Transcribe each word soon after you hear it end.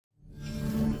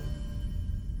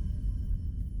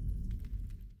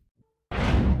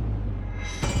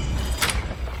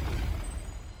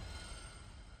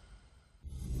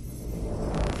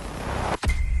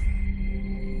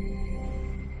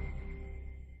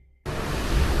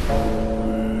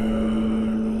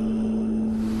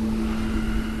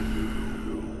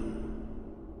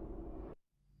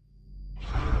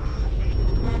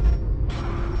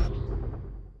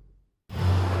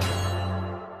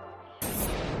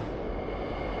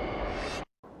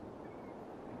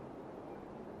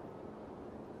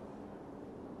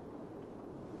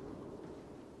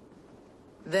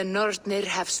The Nornir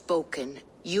have spoken.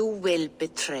 You will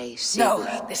betray Sigurd.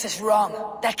 No, this is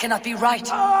wrong. That cannot be right.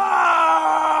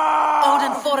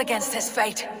 Odin fought against his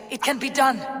fate. It can be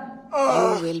done.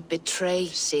 You will betray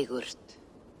Sigurd.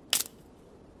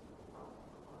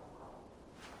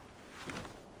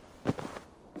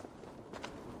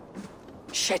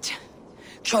 Shit.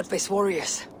 Kjotve's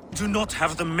warriors. Do not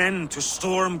have the men to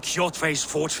storm Kjotve's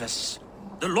fortress.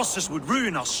 The losses would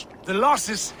ruin us. The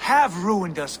losses have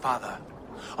ruined us, father.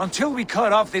 Until we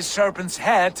cut off this serpent's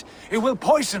head, it will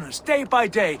poison us day by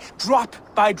day, drop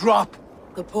by drop.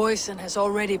 The poison has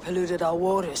already polluted our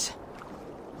waters.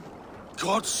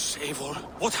 Gods, Eivor,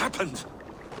 what happened?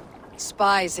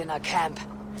 Spies in our camp.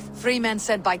 3 men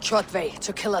sent by Kjotve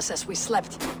to kill us as we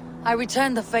slept. I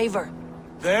returned the favor.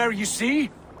 There, you see?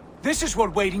 This is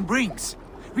what waiting brings.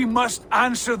 We must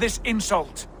answer this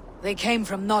insult. They came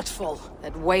from Notfall,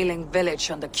 that whaling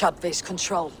village under Kjotve's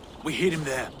control. We hid him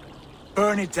there.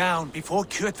 Burn it down before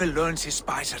Kjotve learns his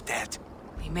spies are dead.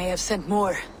 He may have sent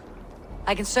more.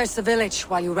 I can search the village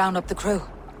while you round up the crew.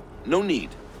 No need.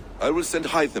 I will send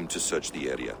Hytham to search the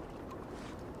area.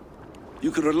 You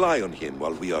can rely on him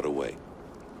while we are away.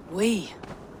 We?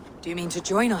 Do you mean to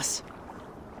join us?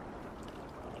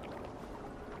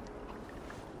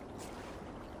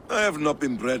 I have not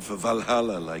been bred for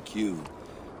Valhalla like you,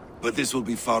 but this will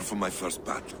be far from my first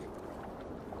battle.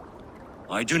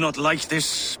 I do not like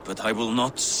this, but I will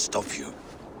not stop you.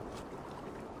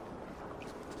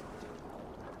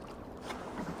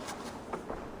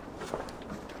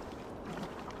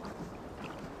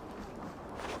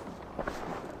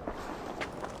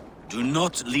 Do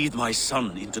not lead my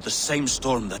son into the same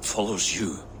storm that follows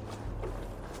you.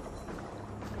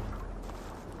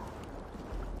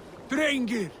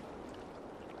 Drengir!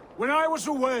 When I was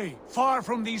away, far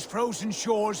from these frozen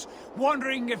shores,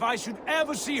 wondering if I should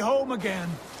ever see home again,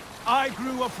 I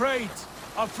grew afraid.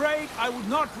 Afraid I would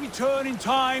not return in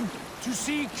time to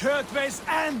see Kjotve's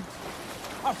end.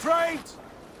 Afraid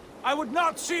I would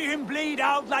not see him bleed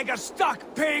out like a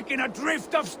stuck pig in a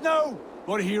drift of snow.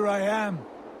 But here I am,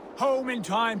 home in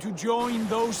time to join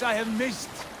those I have missed,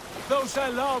 those I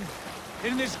love,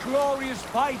 in this glorious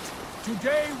fight.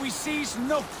 Today we seize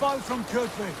Notfall from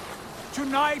Kjotve.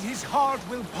 Tonight his heart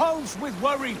will pulse with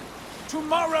worry.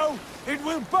 Tomorrow it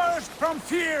will burst from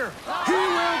fear. He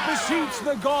will beseech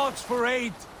the gods for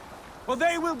aid. For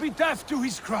they will be deaf to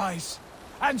his cries.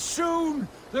 And soon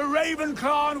the Raven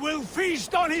clan will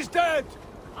feast on his dead.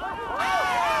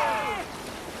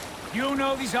 You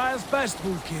know these isles best,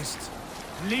 Wolfkist.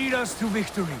 Lead us to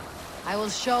victory. I will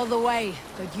show the way,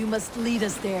 but you must lead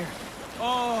us there.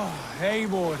 Oh,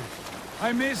 Eivor.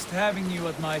 I missed having you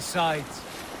at my side.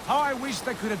 How I wished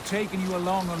I could have taken you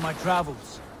along on my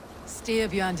travels.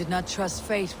 Styrbjörn did not trust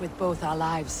fate with both our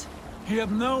lives. You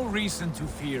have no reason to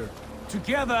fear.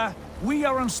 Together, we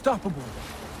are unstoppable.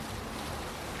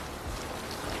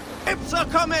 Ships are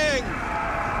coming!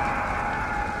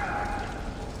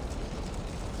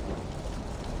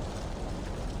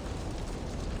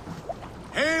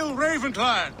 Hail,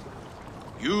 Ravenclan!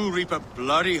 You reap a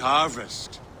bloody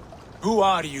harvest. Who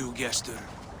are you, Gester?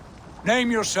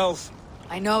 Name yourself.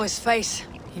 I know his face.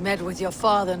 He met with your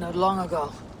father not long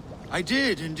ago. I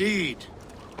did, indeed.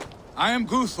 I am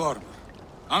Guthorm,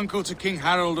 uncle to King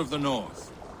Harold of the North.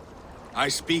 I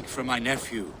speak for my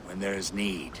nephew when there is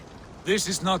need. This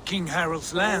is not King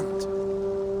Harold's land.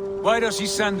 Why does he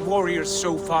send warriors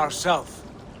so far south?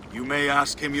 You may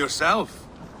ask him yourself,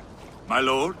 my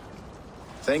lord.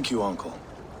 Thank you, uncle.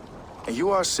 And you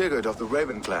are Sigurd of the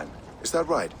Raven clan, is that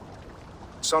right?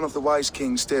 Son of the wise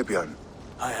King Styrbjörn.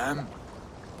 I am.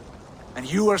 And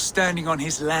you are standing on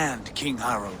his land, King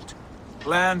Harold.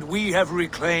 Land we have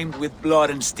reclaimed with blood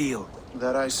and steel.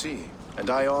 That I see, and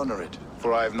I honor it.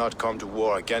 For I have not come to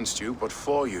war against you, but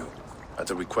for you, at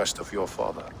the request of your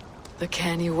father. The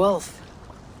canny wolf.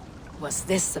 Was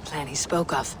this the plan he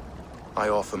spoke of? I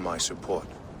offer my support.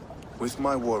 With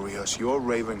my warriors, your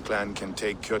Raven clan can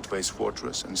take Kjotve's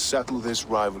fortress and settle this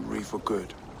rivalry for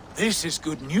good. This is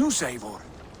good news, Eivor.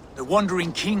 The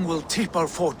Wandering King will tip our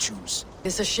fortunes.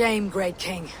 It's a shame, great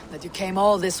king, that you came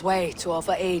all this way to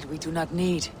offer aid we do not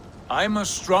need. I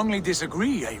must strongly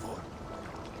disagree, Eivor.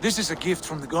 This is a gift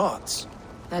from the gods.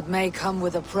 That may come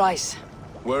with a price.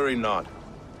 Worry not.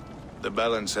 The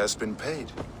balance has been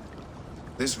paid.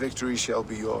 This victory shall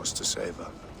be yours to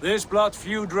savor. This blood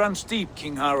feud runs deep,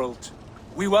 King Harold.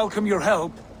 We welcome your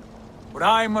help, but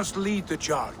I must lead the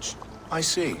charge. I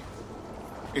see.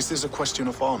 Is this a question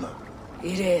of honor?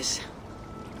 It is.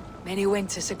 Many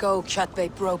winters ago,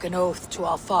 Kjotve broke an oath to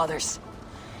our fathers.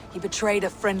 He betrayed a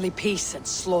friendly peace and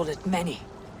slaughtered many.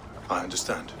 I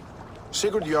understand.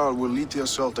 Sigurd Jarl will lead the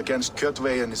assault against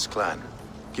Kjotve and his clan.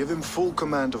 Give him full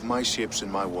command of my ships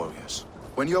and my warriors.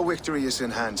 When your victory is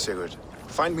in hand, Sigurd,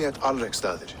 find me at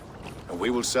Alrekstadir, and we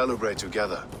will celebrate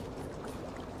together.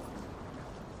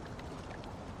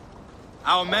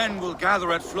 Our men will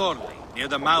gather at Florley, near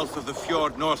the mouth of the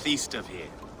fjord northeast of here.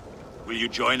 Will you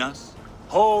join us?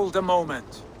 Hold a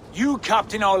moment. You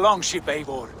captain our longship,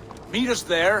 Eivor. Meet us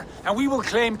there, and we will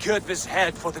claim Kjotve's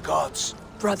head for the gods.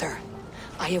 Brother,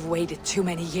 I have waited too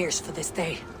many years for this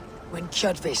day. When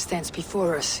Kjotve stands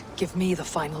before us, give me the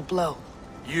final blow.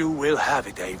 You will have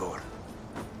it, Eivor.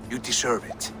 You deserve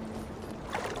it.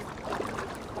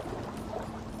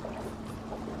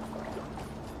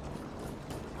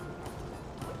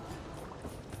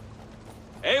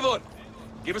 Eivor,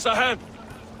 give us a hand.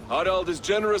 Harald is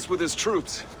generous with his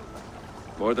troops.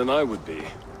 More than I would be.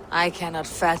 I cannot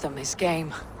fathom his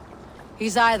game.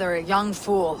 He's either a young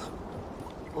fool,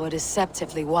 or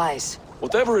deceptively wise.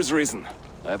 Whatever his reason,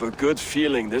 I have a good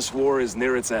feeling this war is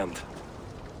near its end.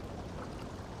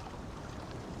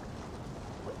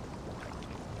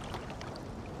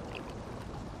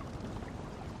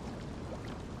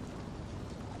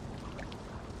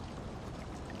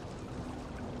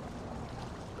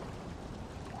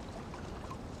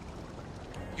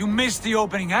 You missed the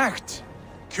opening act.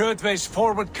 Kjotve's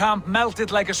forward camp melted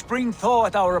like a spring thaw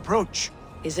at our approach.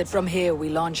 Is it from here we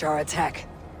launch our attack?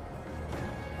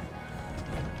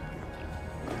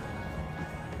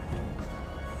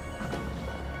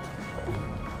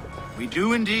 We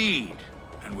do indeed,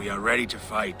 and we are ready to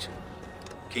fight.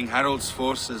 King Harald's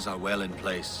forces are well in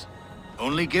place.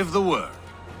 Only give the word.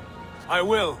 I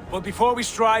will, but before we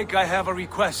strike, I have a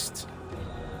request.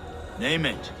 Name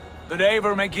it. That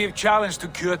Eivor may give challenge to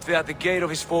Kjotve at the gate of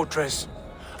his fortress.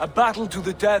 A battle to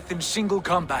the death in single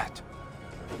combat.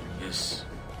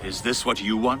 Is this what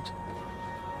you want?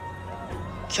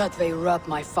 Kjotve robbed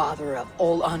my father of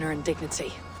all honor and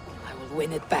dignity. I will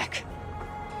win it back.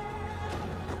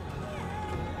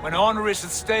 When honor is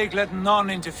at stake, let none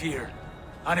interfere.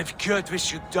 And if Kjotve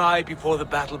should die before the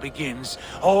battle begins,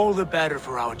 all the better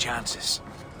for our chances.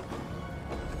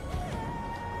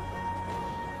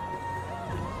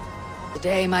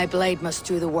 Today my blade must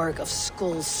do the work of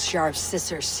Skull's sharp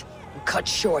scissors, and cut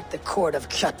short the cord of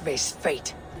Kjotve's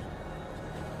fate.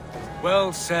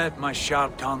 Well said, my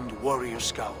sharp-tongued warrior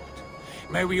scout.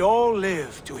 May we all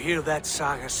live to hear that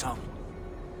saga sung.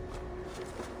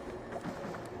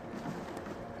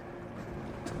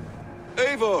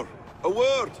 Eivor, a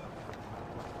word!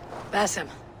 Basim,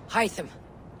 Hytham.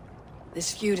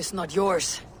 This feud is not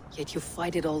yours, yet you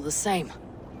fight it all the same.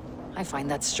 I find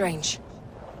that strange.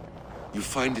 You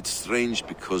find it strange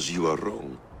because you are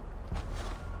wrong.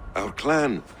 Our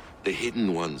clan, the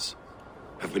Hidden Ones,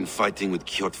 have been fighting with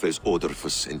Kjotve's order for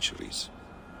centuries.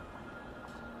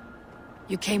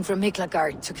 You came from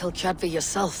Miklagard to kill Kjotve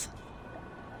yourself.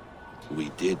 We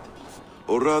did.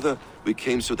 Or rather, we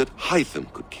came so that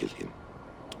Hytham could kill him.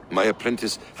 My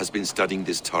apprentice has been studying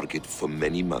this target for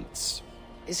many months.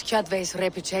 Is Kjotve's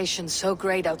reputation so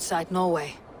great outside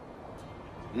Norway?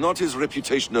 Not his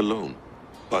reputation alone,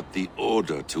 but the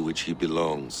order to which he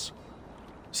belongs.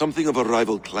 Something of a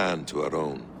rival clan to our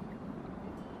own.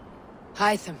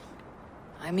 Hytham,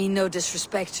 I mean no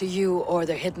disrespect to you or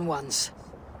the Hidden Ones,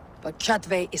 but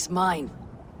Kjotve is mine.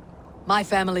 My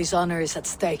family's honor is at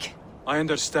stake. I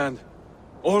understand.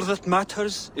 All that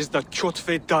matters is that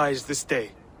Kjotve dies this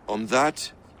day. On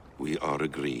that, we are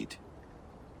agreed.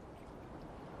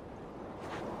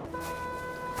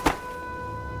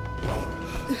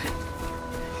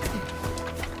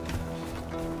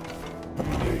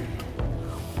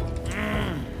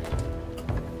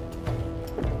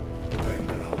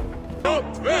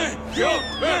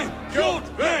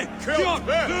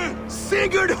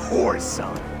 Sigurd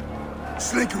Whoreson!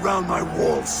 Slink around my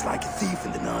walls like a thief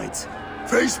in the night.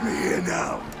 Face me here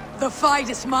now. The fight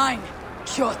is mine,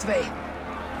 Kjotve.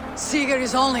 Sigurd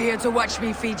is only here to watch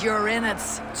me feed your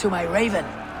innards to my raven.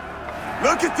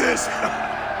 Look at this!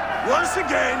 Once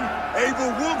again,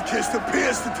 Eivor Wolfkist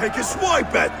appears to take a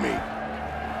swipe at me.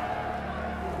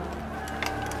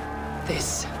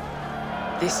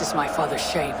 This is my father's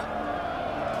shame.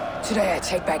 Today I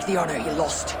take back the honor he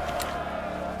lost.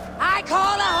 I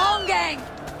call a holmgang!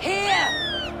 Here!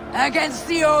 Against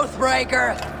the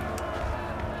Oathbreaker!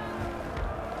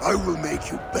 I will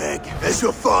make you beg as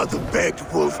your father begged,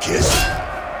 Wolfkist.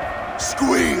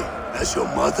 Squeal as your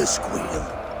mother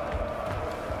squealed.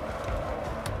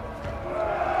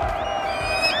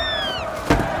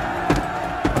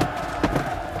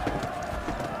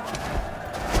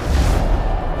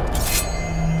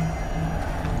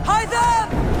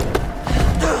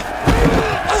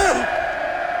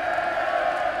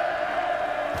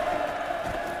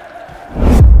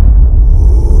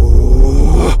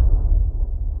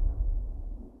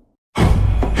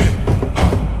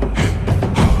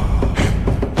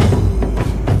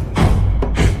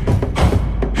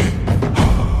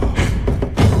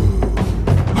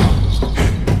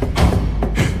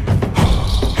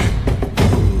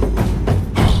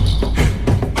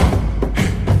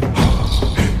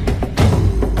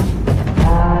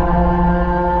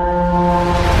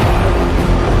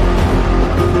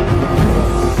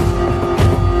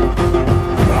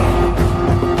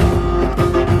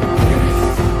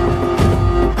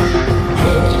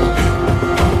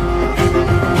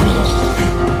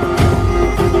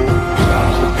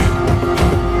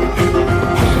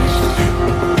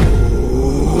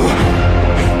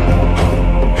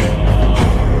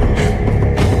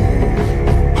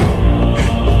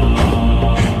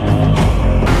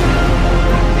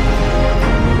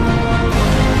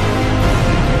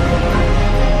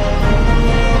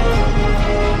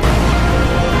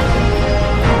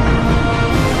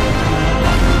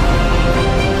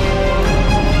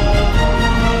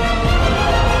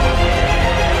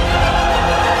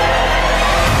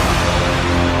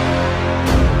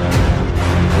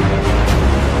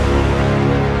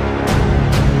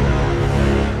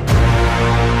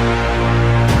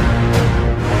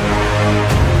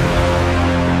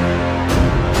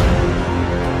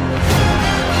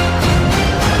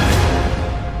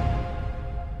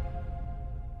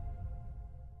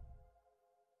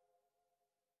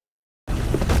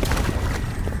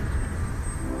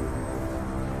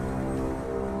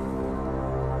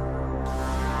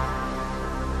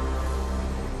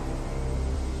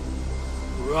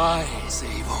 Rise,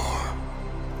 Eivor.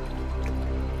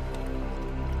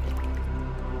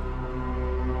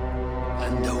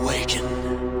 And awaken.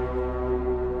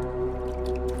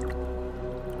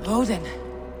 Odin.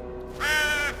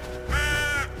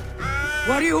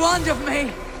 What do you want of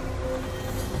me?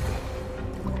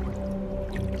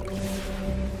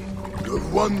 You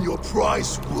have won your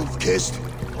prize, Wolf-Kissed.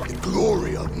 The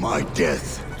glory of my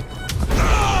death.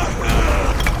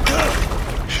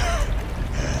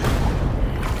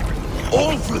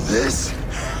 All for this?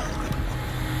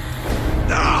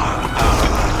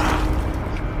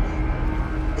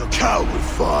 Your coward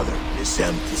father is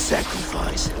empty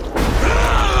sacrifice.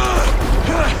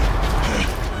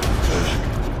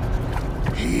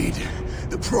 Heed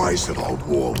the price of our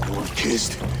war,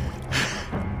 Wolf-Kissed.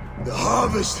 The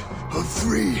harvest of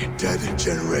 3 dead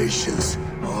generations.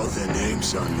 All their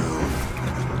names unknown.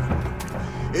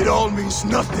 It all means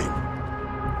nothing.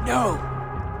 No.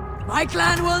 My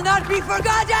clan will not be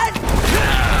forgotten!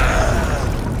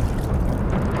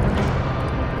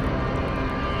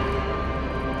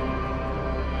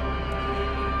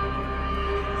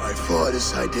 I fought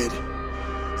as I did.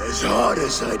 As hard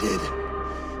as I did.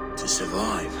 To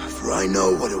survive, for I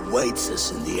know what awaits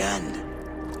us in the end.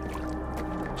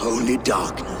 Only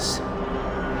darkness.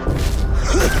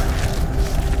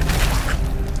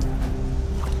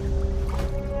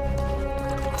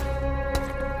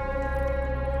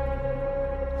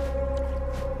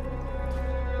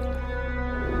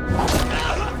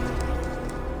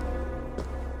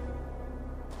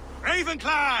 Raven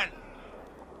Clan!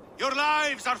 Your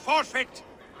lives are forfeit!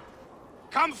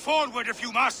 Come forward if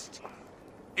you must!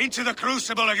 Into the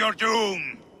crucible of your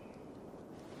doom!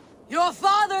 Your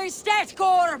father is dead,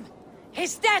 Gorm!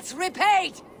 His debt's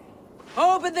repaid!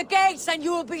 Open the gates and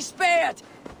you will be spared!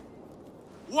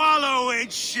 Wallow in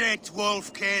shit,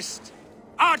 Wolf-Kissed!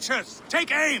 Archers,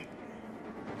 take aim!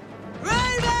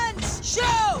 Ravens!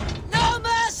 Show no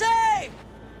mercy!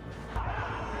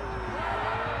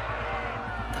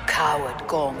 The coward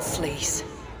Gorm flees.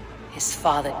 His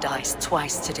father dies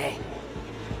twice today.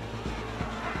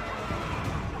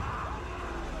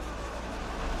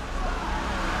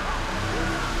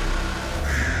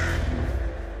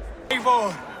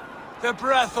 Eivor, the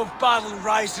breath of battle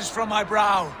rises from my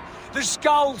brow. The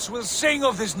scouts will sing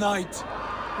of this night.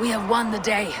 We have won the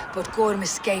day, but Gorm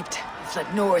escaped and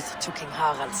fled north to King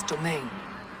Harald's domain.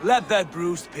 Let that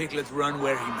bruised piglet run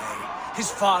where he may. His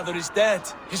father is dead.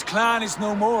 His clan is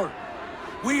no more.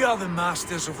 We are the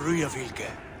masters of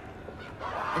Ryjavilke.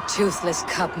 A toothless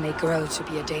cub may grow to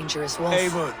be a dangerous wolf.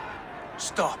 Eivor,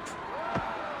 stop.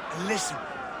 And listen.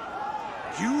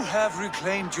 You have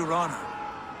reclaimed your honor.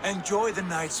 Enjoy the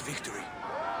night's victory.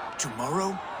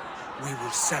 Tomorrow, we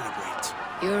will celebrate.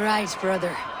 You're right,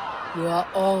 brother. You are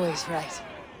always right.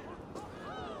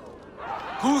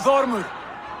 Guthormur,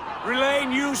 relay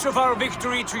news of our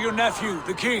victory to your nephew,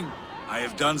 the king. I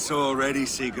have done so already,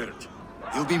 Sigurd.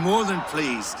 He'll be more than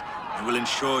pleased, and will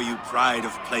ensure you pride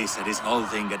of place at his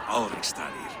Althing at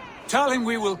Ulrichstadir. Tell him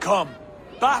we will come,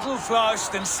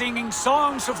 battle-flushed and singing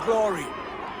songs of glory.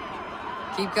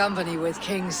 Keep company with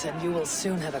kings, and you will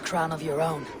soon have a crown of your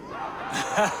own.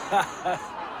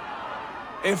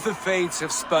 If the fates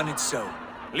have spun it so,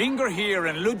 linger here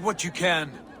and loot what you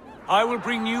can. I will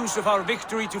bring news of our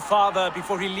victory to father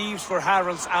before he leaves for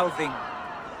Harald's Althing.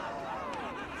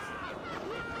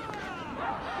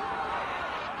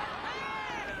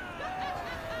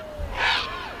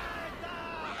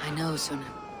 I know, Sunan.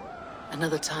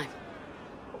 Another time.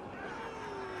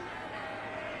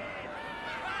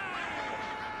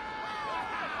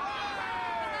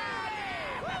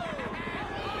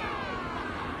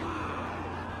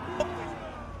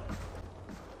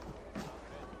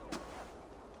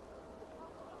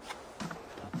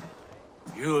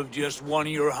 You have just won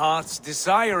your heart's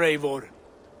desire, Eivor.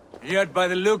 Yet by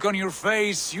the look on your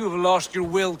face, you have lost your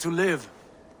will to live.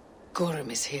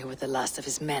 Gorm is here with the last of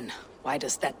his men. Why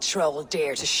does that troll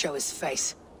dare to show his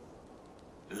face?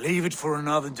 Leave it for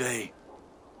another day.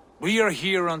 We are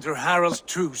here under Harald's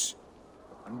truce,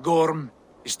 and Gorm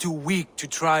is too weak to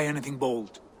try anything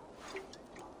bold.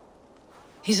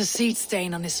 He's a seed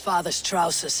stain on his father's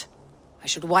trousers. I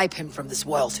should wipe him from this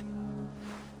world.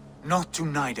 Not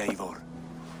tonight, Eivor.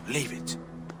 Leave it.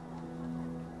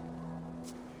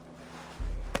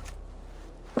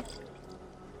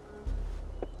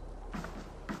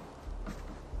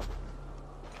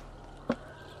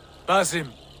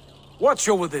 Basim, watch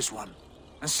over this one,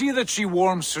 and see that she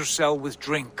warms herself with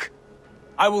drink.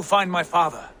 I will find my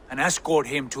father and escort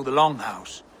him to the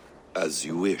Longhouse. As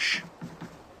you wish.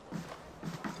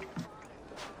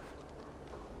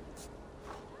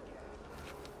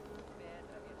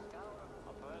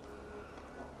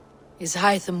 Is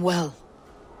Hytham well?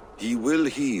 He will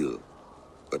heal,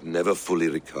 but never fully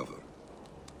recover.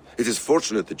 It is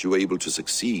fortunate that you were able to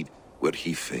succeed where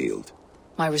he failed.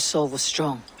 My resolve was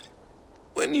strong.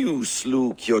 When you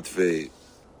slew Kjotve,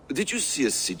 did you see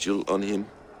a sigil on him?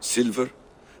 Silver?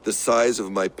 The size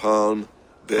of my palm,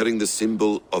 bearing the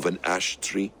symbol of an ash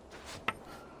tree?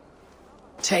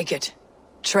 Take it.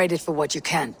 Trade it for what you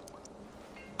can.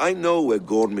 I know where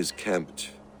Gorm is camped.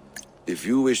 If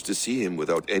you wish to see him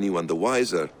without anyone the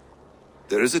wiser,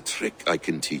 there is a trick I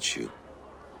can teach you.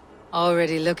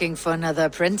 Already looking for another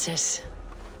apprentice.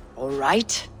 All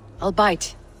right, I'll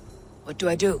bite. What do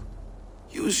I do?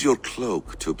 Use your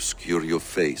cloak to obscure your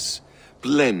face.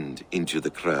 Blend into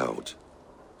the crowd.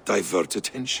 Divert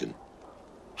attention.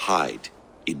 Hide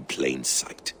in plain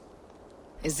sight.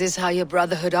 Is this how your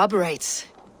Brotherhood operates?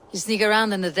 You sneak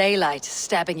around in the daylight,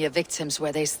 stabbing your victims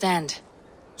where they stand.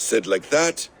 Said like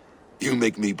that, you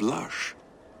make me blush.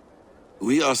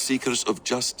 We are seekers of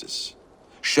justice,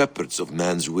 shepherds of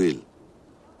man's will.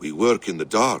 We work in the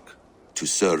dark to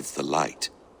serve the light.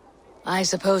 I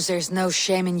suppose there's no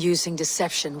shame in using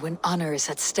deception when honor is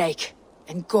at stake,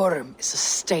 and Gorm is a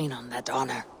stain on that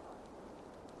honor.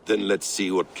 Then let's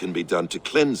see what can be done to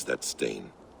cleanse that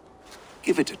stain.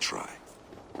 Give it a try.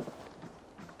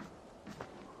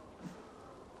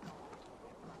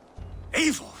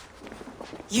 Eivor!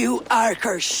 You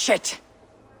Archer shit!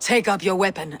 Take up your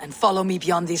weapon and follow me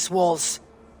beyond these walls.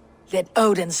 Let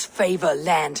Odin's favor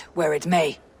land where it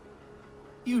may.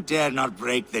 You dare not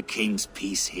break the king's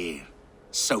peace here.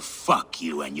 So fuck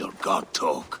you and your god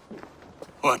talk.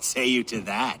 What say you to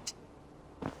that?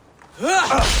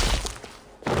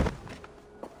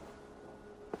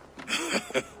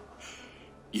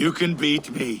 You can beat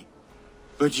me,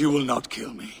 but you will not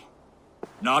kill me.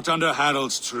 Not under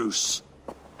Harald's truce.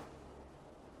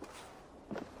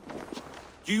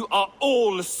 You are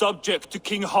all subject to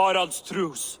King Harald's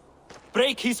truce.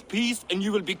 Break his peace and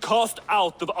you will be cast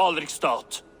out of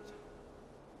Alrikstad.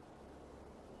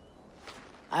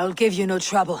 I will give you no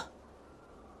trouble.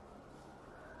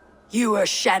 You were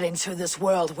shed into this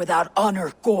world without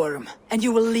honor, Gorm, and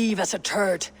you will leave as a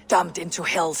turd, dumped into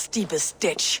hell's deepest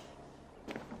ditch.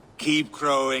 Keep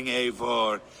crowing,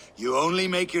 Eivor. You only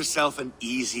make yourself an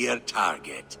easier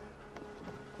target.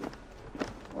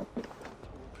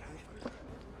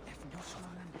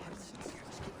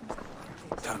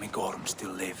 Tell me Gorm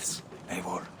still lives,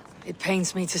 Eivor. It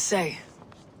pains me to say.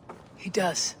 He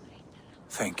does.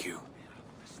 Thank you.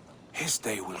 His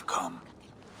day will come.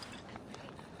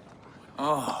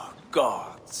 Oh,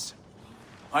 gods.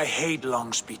 I hate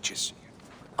long speeches.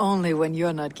 Only when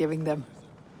you're not giving them.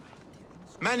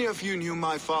 Many of you knew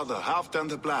my father, Halfdan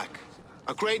the Black.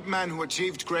 A great man who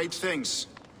achieved great things.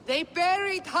 They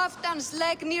buried Halfdan's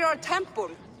leg near our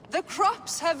temple. The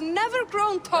crops have never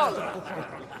grown taller.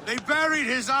 They buried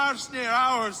his arse near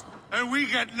ours, and we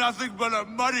get nothing but a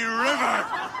muddy river.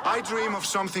 I dream of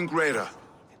something greater.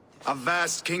 A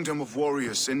vast kingdom of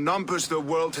warriors in numbers the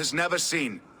world has never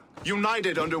seen.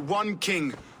 United under one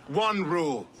king, one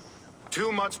rule.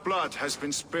 Too much blood has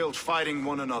been spilled fighting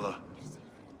one another.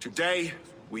 Today,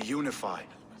 we unify.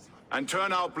 And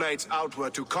turn our blades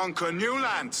outward to conquer new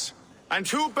lands. And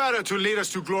who better to lead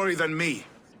us to glory than me?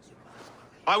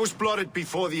 I was blooded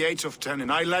before the age of 10,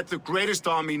 and I led the greatest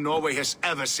army Norway has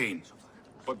ever seen.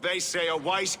 But they say a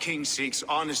wise king seeks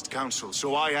honest counsel,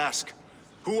 so I ask,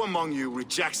 who among you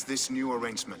rejects this new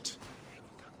arrangement?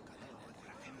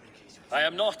 I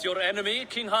am not your enemy,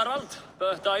 King Harald,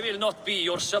 but I will not be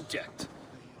your subject.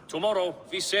 Tomorrow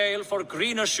we sail for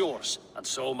greener shores, and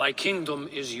so my kingdom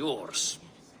is yours.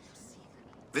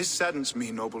 This saddens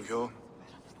me, noble Hjor.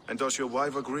 And does your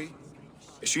wife agree?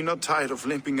 Is she not tired of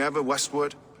limping ever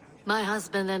westward? My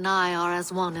husband and I are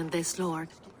as one in this, Lord.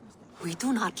 We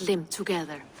do not limp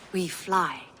together, we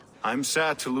fly. I'm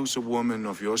sad to lose a woman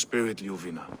of your spirit,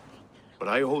 Ljuvina. But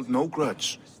I hold no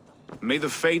grudge. May the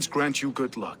fates grant you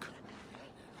good luck.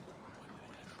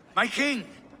 My king,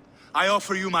 I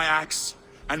offer you my axe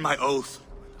and my oath,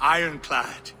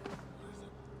 ironclad.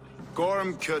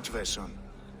 Gorm Kjotveson,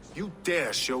 you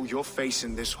dare show your face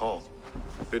in this hall.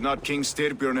 Did not King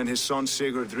Styrbjörn and his son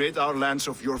Sigurd rid our lands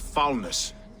of your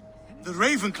foulness? The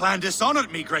Raven clan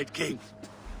dishonored me, great king.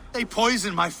 They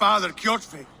poisoned my father,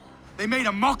 Kjotve. They made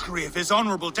a mockery of his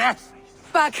honorable death.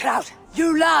 Backrout!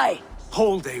 You lie!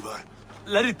 Hold, Eivor.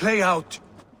 Let it play out.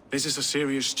 This is a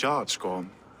serious charge, Gorm,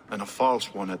 and a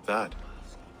false one at that.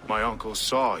 My uncle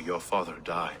saw your father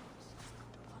die.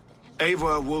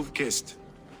 Eivor Wolf-Kissed,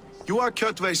 you are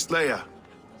Kjotve's slayer.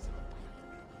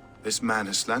 This man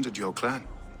has slandered your clan.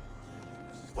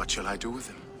 What shall I do with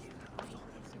him?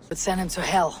 But send him to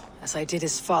hell, as I did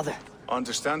his father.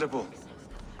 Understandable.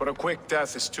 But a quick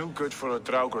death is too good for a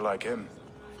Draugr like him.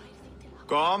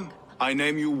 Gorm, I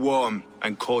name you Worm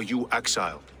and call you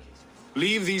exiled.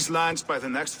 Leave these lands by the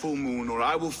next full moon, or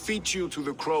I will feed you to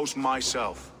the crows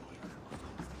myself.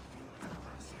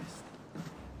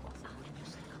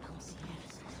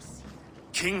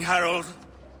 King Harold,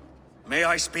 may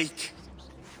I speak?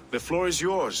 The floor is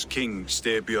yours, King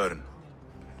Styrbjörn.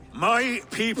 My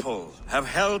people have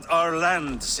held our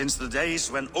land since the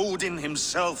days when Odin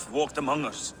himself walked among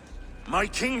us. My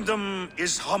kingdom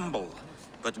is humble,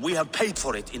 but we have paid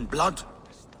for it in blood.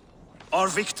 Our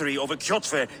victory over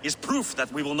Kjotve is proof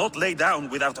that we will not lay down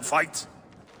without a fight.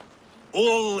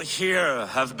 All here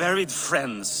have buried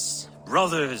friends,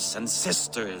 brothers and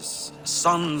sisters,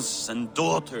 sons and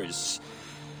daughters.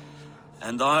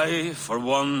 And I, for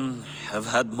one, have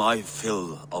had my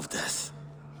fill of death.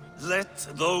 Let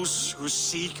those who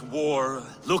seek war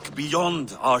look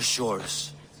beyond our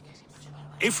shores.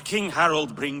 If King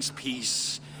Harold brings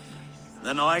peace,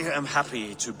 then I am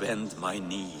happy to bend my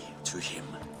knee to him.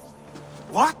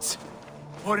 What?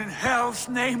 What in hell's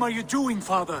name are you doing,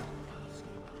 father?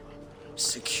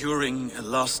 Securing a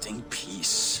lasting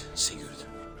peace, Sigurd.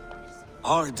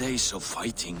 Our days of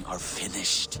fighting are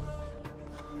finished.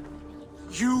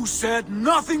 You said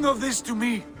nothing of this to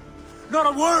me. Not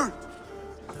a word.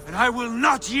 And I will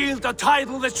not yield a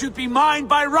title that should be mine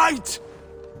by right.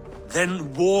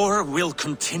 Then war will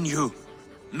continue.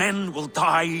 Men will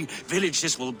die,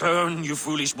 villages will burn, you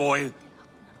foolish boy.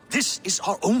 This is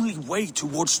our only way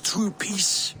towards true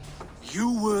peace.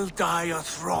 You will die a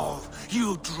thrall.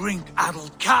 You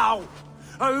drink-addled cow.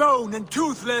 Alone and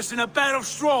toothless in a bed of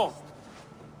straw.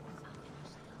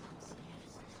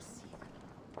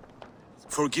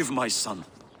 Forgive my son.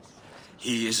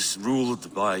 He is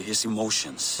ruled by his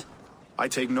emotions. I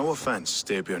take no offense,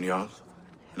 Styrbjörn Jarl,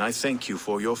 and I thank you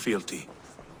for your fealty.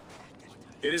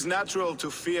 It is natural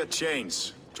to fear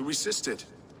change, to resist it.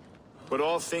 But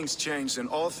all things change and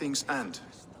all things end.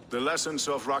 The lessons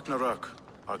of Ragnarök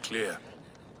are clear.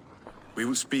 We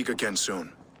will speak again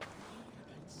soon.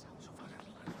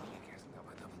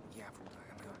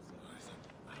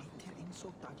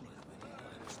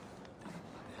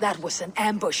 That was an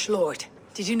ambush, Lord.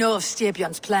 Did you know of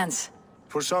Styrbjörn's plans?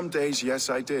 For some days, yes,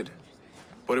 I did.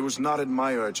 But it was not at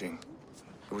my urging.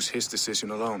 It was his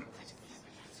decision alone.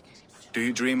 Do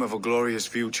you dream of a glorious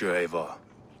future, Eivor?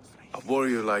 A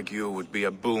warrior like you would be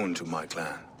a boon to my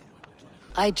clan.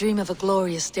 I dream of a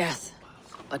glorious death,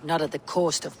 but not at the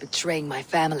cost of betraying my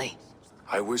family.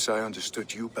 I wish I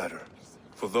understood you better.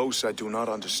 For those I do not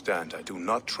understand, I do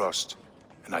not trust,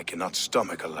 and I cannot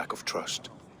stomach a lack of trust.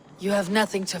 You have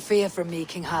nothing to fear from me,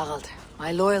 King Harald.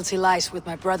 My loyalty lies with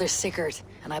my brother Sigurd,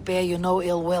 and I bear you no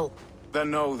ill will. Then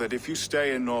know that if you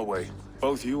stay in Norway,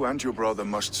 both you and your brother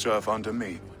must serve under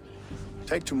me.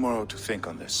 Take tomorrow to think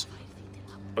on this.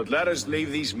 But let us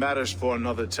leave these matters for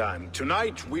another time.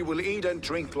 Tonight, we will eat and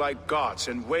drink like gods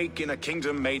and wake in a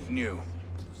kingdom made new.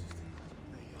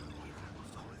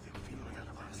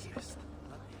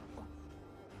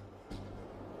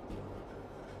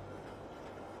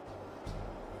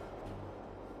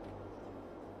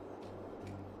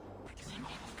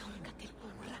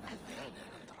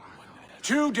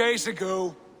 2 days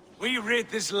ago, we rid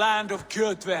this land of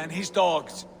Kjotve and his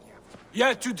dogs.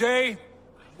 Yet today,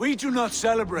 we do not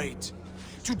celebrate.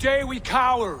 Today we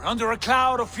cower under a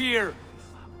cloud of fear.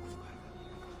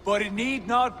 But it need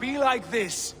not be like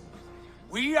this.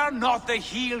 We are not the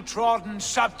heel-trodden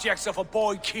subjects of a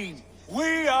boy king.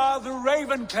 We are the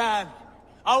Raven clan.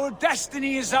 Our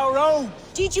destiny is our own.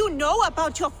 Did you know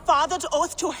about your father's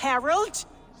oath to Harold?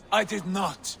 I did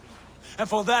not. And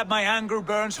for that my anger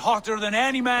burns hotter than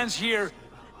any man's here.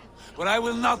 But I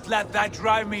will not let that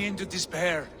drive me into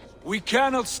despair. We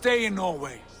cannot stay in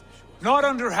Norway. Not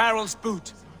under Harald's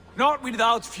boot. Not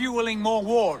without fueling more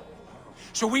war.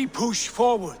 So we push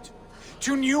forward.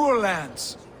 To newer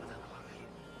lands.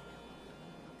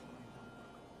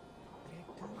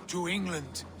 To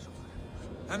England.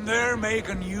 And there make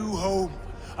a new home.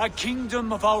 A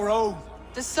kingdom of our own.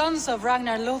 The sons of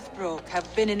Ragnar Lothbrok have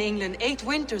been in England 8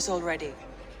 winters already.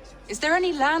 Is there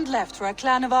any land left for a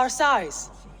clan of our size?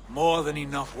 More than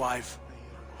enough, wife.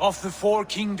 Of the 4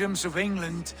 kingdoms of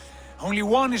England, only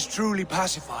one is truly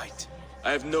pacified.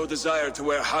 I have no desire to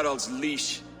wear Harald's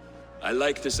leash. I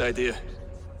like this idea.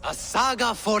 A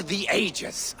saga for the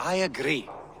ages, I agree.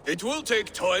 It will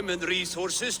take time and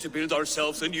resources to build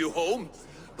ourselves a new home,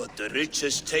 but the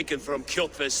riches taken from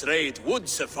Kjotve's raid would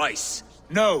suffice.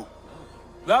 No.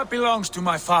 That belongs to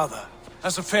my father,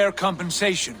 as a fair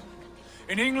compensation.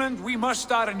 In England, we must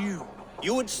start anew.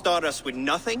 You would start us with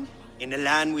nothing, in a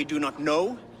land we do not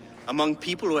know? Among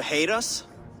people who hate us?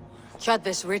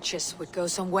 Kjotve's riches would go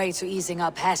some way to easing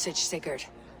our passage, Sigurd.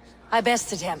 I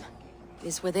bested him. It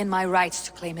is within my rights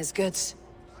to claim his goods.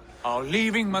 Our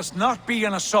leaving must not be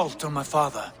an assault on my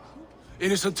father.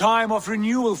 It is a time of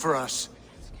renewal for us.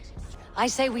 I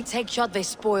say we take Kjotve's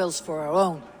spoils for our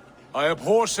own. I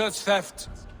abhor such theft.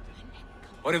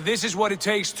 But if this is what it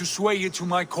takes to sway you to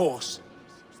my cause,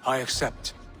 I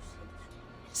accept.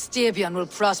 Styrbjörn will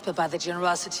prosper by the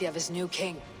generosity of his new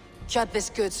king. Kjotve's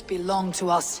goods belong to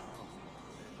us.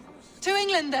 To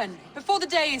England, then, before the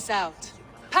day is out.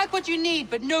 Pack what you need,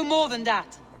 but no more than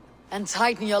that. And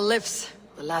tighten your lips.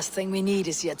 The last thing we need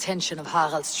is the attention of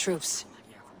Harald's troops.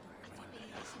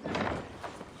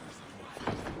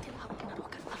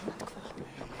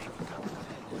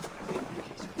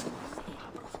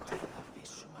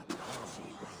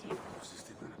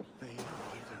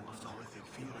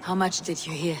 How much did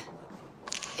you hear?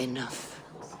 Enough.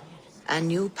 A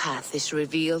new path is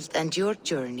revealed, and your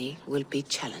journey will be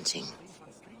challenging.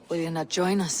 Will you not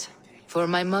join us? For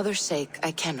my mother's sake,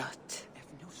 I cannot.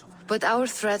 But our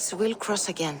threads will cross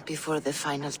again before the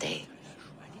final day.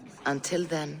 Until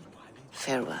then,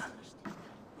 farewell.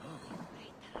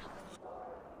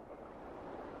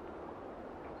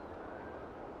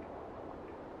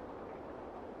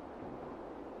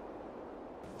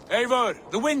 Eivor,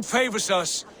 the wind favors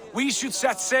us. We should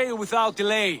set sail without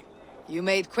delay. You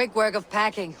made quick work of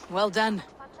packing. Well done.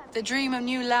 The dream of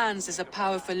new lands is a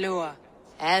powerful lure.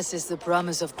 As is the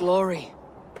promise of glory.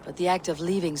 But the act of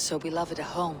leaving so beloved a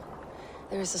home,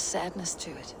 there is a sadness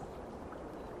to it.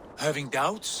 Having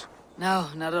doubts? No,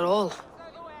 not at all.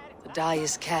 The die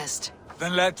is cast.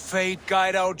 Then let fate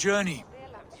guide our journey.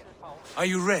 Are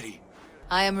you ready?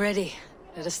 I am ready.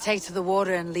 Let us take to the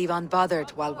water and leave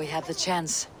unbothered while we have the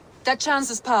chance. That chance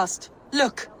is past.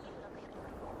 Look!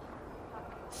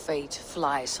 Fate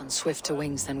flies on swifter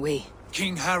wings than we.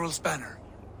 King Harald's banner.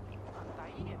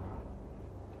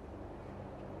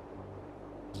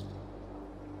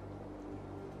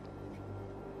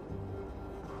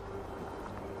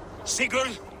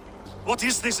 Sigurd, what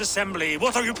is this assembly?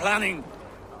 What are you planning?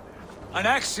 An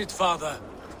exit, father.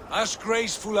 As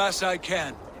graceful as I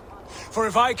can. For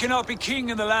if I cannot be king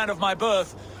in the land of my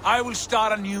birth, I will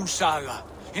start a new saga.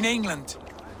 In England.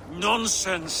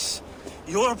 Nonsense.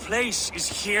 Your place is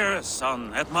here,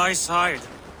 son, at my side.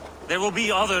 There will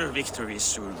be other victories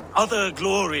soon. Other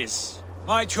glories.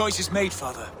 My choice is made,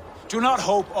 father. Do not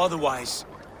hope otherwise.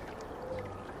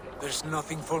 There's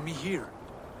nothing for me here.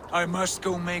 I must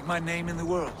go make my name in the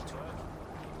world.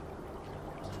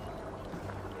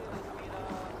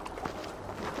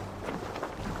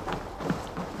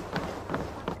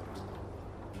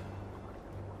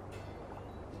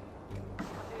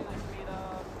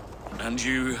 And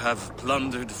you have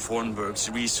plundered Fornburg's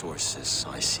resources,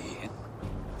 I see.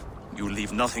 You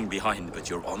leave nothing behind but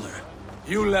your honor.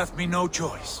 You left me no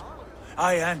choice.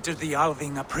 I entered the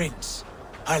Alving a prince.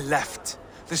 I left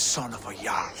the son of a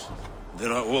Jarl.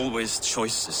 There are always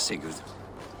choices, Sigurd.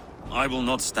 I will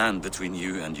not stand between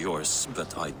you and yours,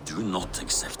 but I do not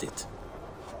accept it.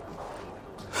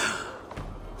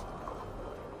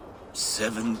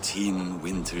 17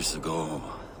 winters ago,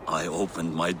 I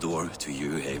opened my door to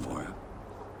you, Eivor.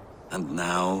 And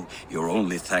now, your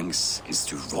only thanks is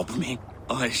to rob me?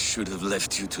 I should have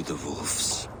left you to the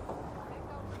wolves.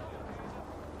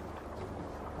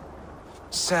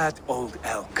 Sad old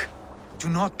elk. Do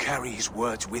not carry his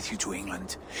words with you to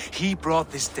England. He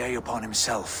brought this day upon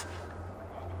himself.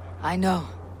 I know.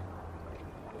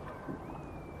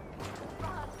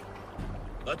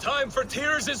 The time for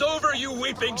tears is over, you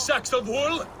weeping sacks of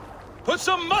wool! Put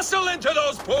some muscle into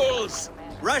those pools!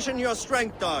 Ration your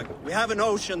strength, dog. We have an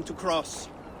ocean to cross.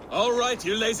 All right,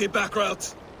 you lazy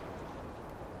backrout.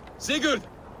 Sigurd,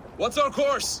 what's our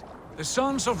course? The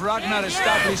sons of Ragnar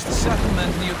established a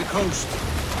settlement near the coast.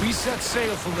 We set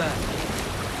sail for them.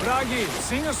 Bragi,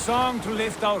 sing a song to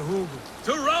lift our hug.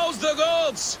 To rouse the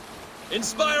gods!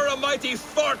 Inspire a mighty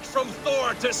fart from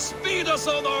Thor to speed us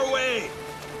on our way!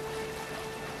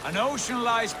 An ocean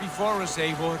lies before us,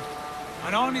 Eivor.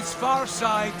 And on its far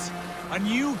side, a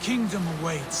new kingdom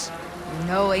awaits. You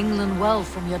know England well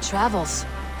from your travels.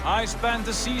 I spent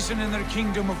a season in their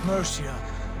kingdom of Mercia.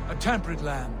 A temperate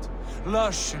land,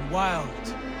 lush and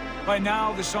wild. By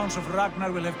now, the sons of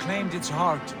Ragnar will have claimed its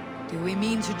heart. Do we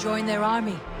mean to join their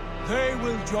army? They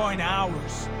will join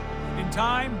ours. In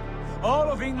time,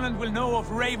 all of England will know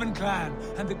of Raven Clan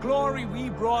and the glory we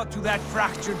brought to that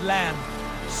fractured land.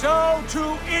 So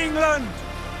to England!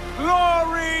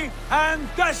 Glory and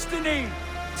destiny!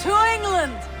 To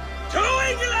England! To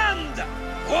England!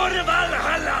 For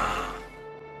Valhalla!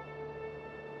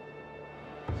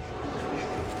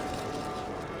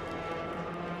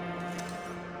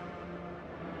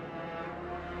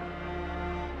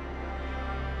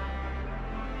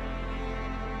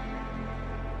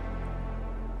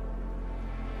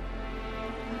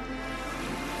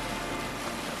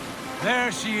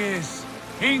 There she is.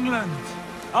 England.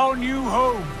 Our new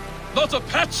home. Not a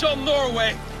patch on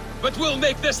Norway, but we'll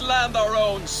make this land our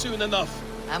own soon enough.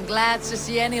 I'm glad to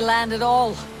see any land at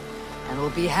all. And will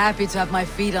be happy to have my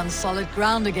feet on solid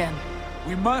ground again.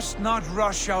 We must not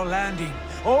rush our landing.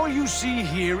 All you see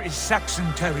here is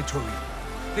Saxon territory.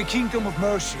 The Kingdom of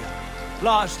Mercia,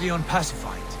 largely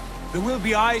unpacified. There will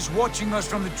be eyes watching us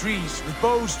from the trees, with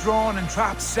bows drawn and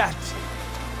traps set.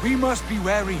 We must be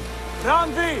wary.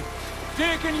 Randi!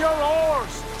 Dig in your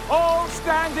oars! All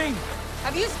standing!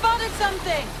 Have you spotted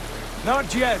something?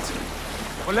 Not yet.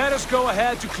 But let us go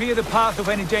ahead to clear the path of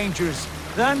any dangers.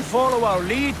 Then follow our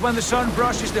lead when the sun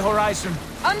brushes the horizon.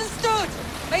 Understood!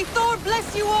 May Thor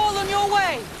bless you all on your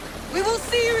way! We will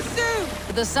see you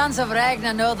soon! The sons of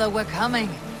Ragnar know that we're coming.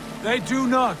 They do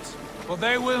not, but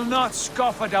they will not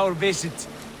scoff at our visit.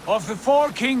 Of the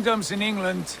 4 kingdoms in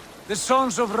England, the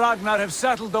sons of Ragnar have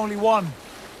settled only one.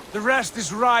 The rest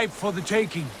is ripe for the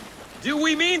taking. Do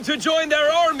we mean to join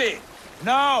their army?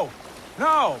 No,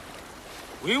 no.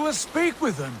 We will speak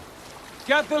with them,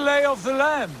 get the lay of the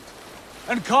land,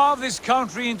 and carve this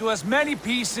country into as many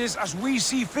pieces as we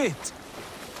see fit.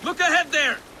 Look ahead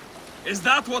there! Is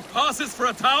that what passes for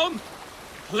a town?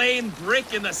 Plain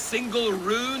brick in a single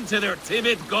rune to their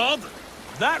timid god?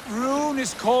 That rune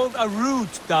is called a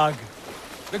root, Dag.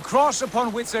 The cross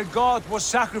upon which their god was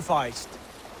sacrificed.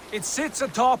 It sits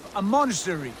atop a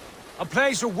monastery, a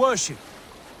place of worship.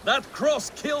 That cross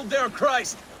killed their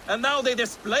Christ, and now they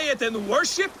display it in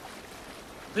worship?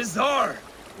 Bizarre.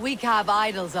 We carve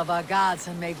idols of our gods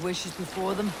and make wishes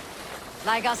before them.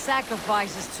 Like our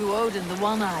sacrifices to Odin, the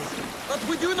One-Eyed. But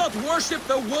we do not worship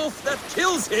the wolf that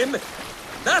kills him.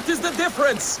 That is the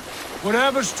difference.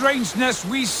 Whatever strangeness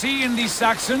we see in these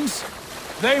Saxons,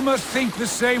 they must think the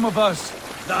same of us.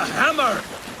 The hammer!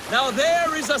 Now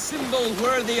there is a symbol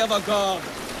worthy of a god.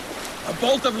 A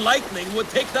bolt of lightning would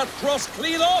take that cross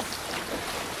clean off.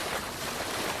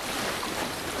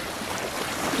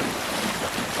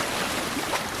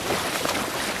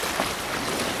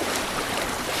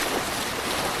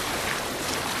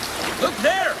 Look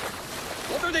there!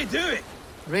 What are they doing?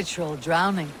 Ritual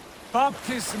drowning.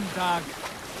 Baptism, Dag.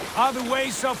 Are the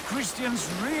ways of Christians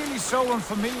really so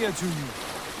unfamiliar to you?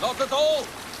 Not at all.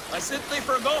 I simply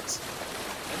forgot.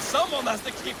 And someone has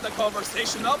to keep the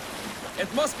conversation up.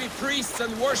 It must be priests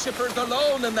and worshippers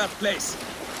alone in that place.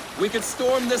 We could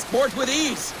storm this port with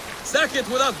ease. Sack it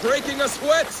without breaking a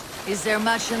sweat. Is there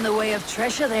much in the way of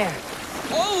treasure there?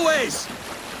 Always!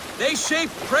 They shape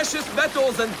precious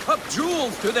metals and cut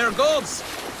jewels to their gods.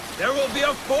 There will be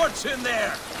a fortune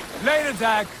there. Later,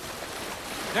 Dag.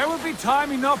 There will be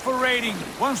time enough for raiding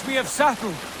once we have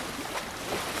settled.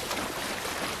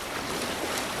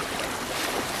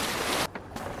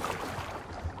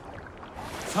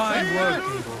 Fine work,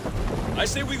 Eivor. I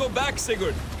say we go back,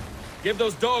 Sigurd. Give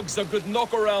those dogs a good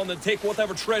knock around and take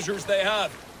whatever treasures they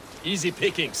have. Easy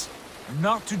pickings.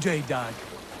 Not today, Dag.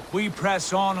 We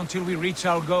press on until we reach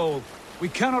our goal. We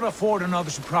cannot afford another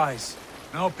surprise.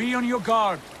 Now be on your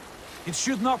guard. It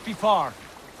should not be far.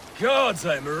 Gods,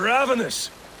 I'm ravenous.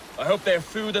 I hope they have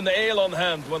food and ale on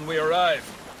hand when we arrive.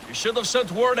 You should have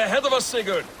sent word ahead of us,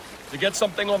 Sigurd, to get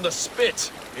something on the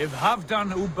spit. If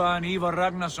Halfdan, Ubba and Eivor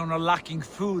Ragnarsson are lacking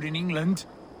food in England,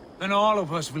 then all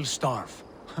of us will starve.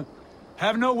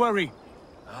 Have no worry.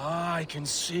 Ah, I can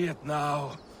see it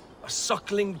now. A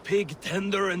suckling pig,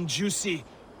 tender and juicy,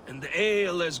 and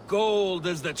ale as gold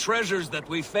as the treasures that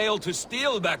we failed to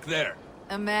steal back there.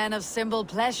 A man of simple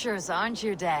pleasures, aren't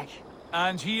you, Dag?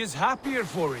 And he is happier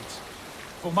for it.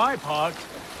 For my part,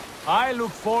 I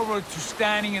look forward to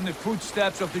standing in the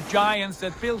footsteps of the giants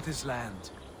that built this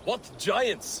land. What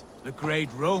giants? The great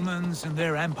Romans and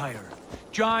their empire.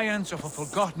 Giants of a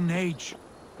forgotten age.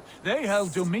 They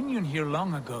held dominion here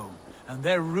long ago, and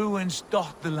their ruins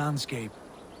dot the landscape.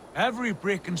 Every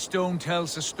brick and stone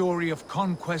tells a story of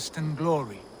conquest and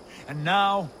glory. And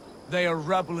now, they are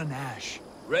rubble and ash.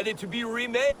 Ready to be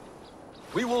remade?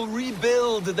 We will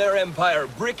rebuild their empire,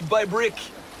 brick by brick,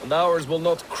 and ours will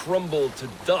not crumble to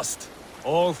dust.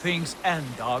 All things end,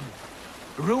 Dog.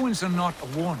 The ruins are not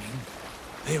a warning,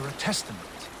 they are a testament.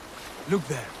 Look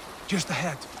there, just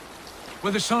ahead,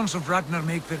 where the sons of Ragnar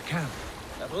make their camp.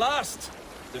 At last,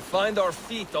 to find our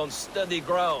feet on steady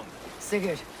ground.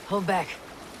 Sigurd, hold back.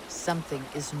 Something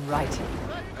isn't right.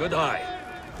 Good eye.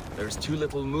 There's too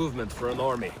little movement for an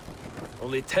army.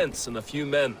 Only tents and a few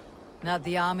men. Not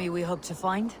the army we hope to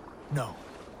find? No.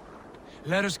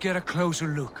 Let us get a closer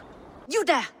look. You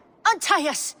there! Untie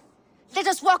us! Let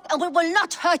us walk and we will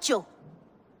not hurt you!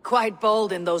 Quite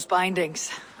bold in those bindings.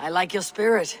 I like your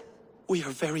spirit. We are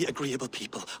very agreeable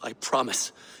people, I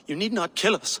promise. You need not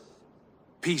kill us.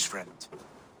 Peace, friend.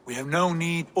 We have no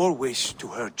need or wish to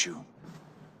hurt you.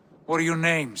 What are your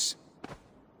names?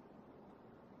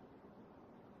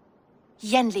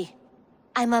 Yenli.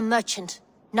 I'm a merchant,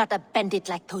 not a bandit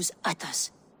like those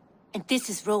others. And this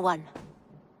is Rowan.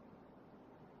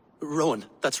 Rowan,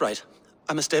 that's right.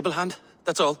 I'm a stable hand,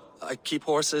 that's all. I keep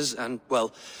horses and,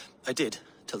 well, I did,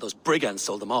 till those brigands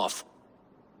sold them off.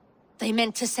 They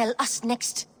meant to sell us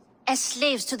next, as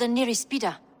slaves to the nearest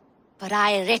bidder. But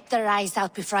I ripped their eyes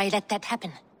out before I let that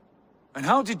happen. And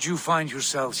how did you find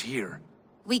yourselves here?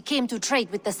 We came to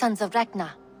trade with the Sons of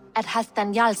Ragnar, at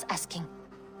Halfdan Jarl's asking.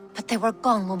 But they were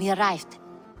gone when we arrived.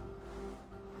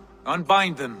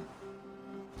 Unbind them.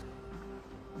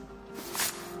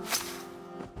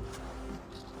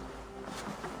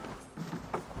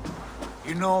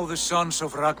 You know the Sons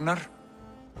of Ragnar?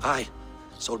 Aye.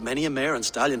 Sold many a mare and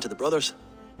stallion to the brothers.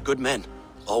 Good men.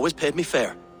 Always paid me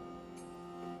fair.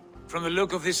 From the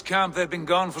look of this camp, they've been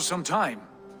gone for some time.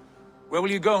 Where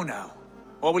will you go now?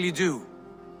 What will you do?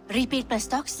 Rebuild my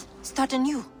stocks, start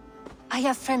anew. I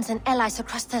have friends and allies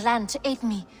across the land to aid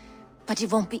me, but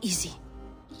it won't be easy.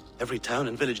 Every town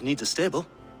and village needs a stable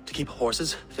to keep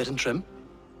horses fit and trim.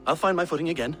 I'll find my footing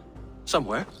again.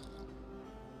 Somewhere.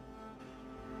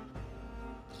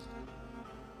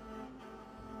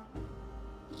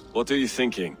 What are you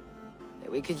thinking?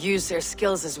 We could use their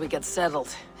skills as we get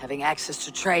settled. Having access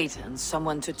to trade and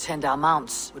someone to tend our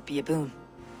mounts would be a boon.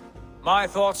 My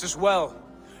thoughts as well.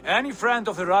 Any friend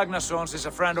of the Ragnarsons is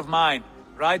a friend of mine.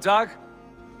 Right, Dag?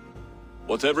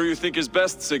 Whatever you think is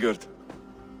best, Sigurd.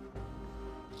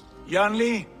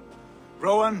 Janli,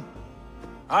 Rowan,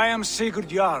 I am Sigurd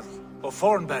Jarl of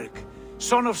Fornberg,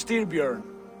 son of Styrbjörn.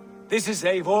 This is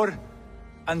Eivor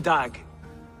and Dag.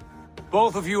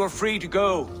 Both of you are free to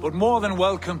go, but more than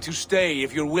welcome to stay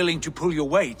if you're willing to pull your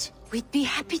weight. We'd be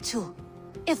happy to,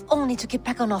 if only to get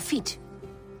back on our feet.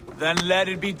 Then let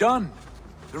it be done.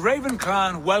 The Raven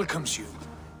clan welcomes you.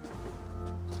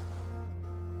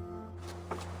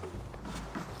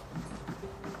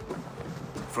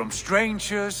 From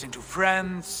strangers into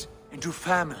friends, into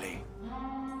family.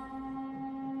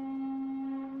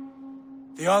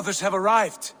 The others have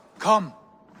arrived. Come.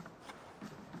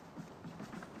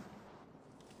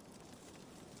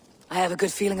 I have a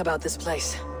good feeling about this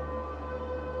place.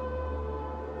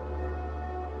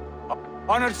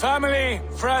 Honored family,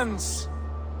 friends,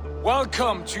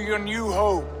 welcome to your new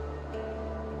home.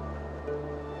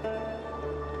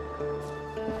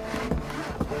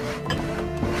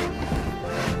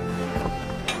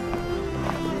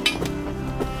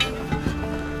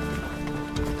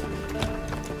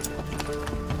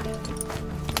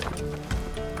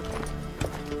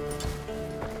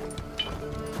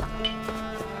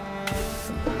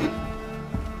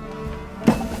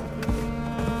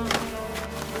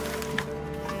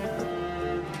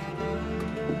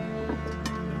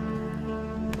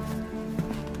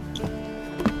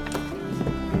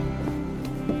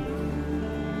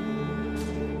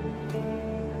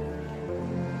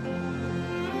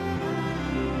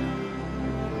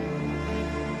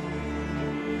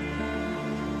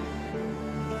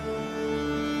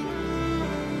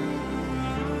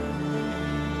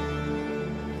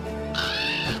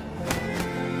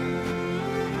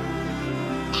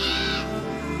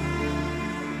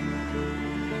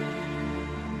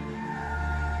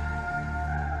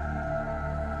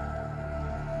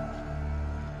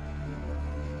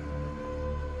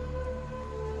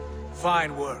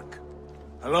 Fine work.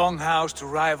 A longhouse to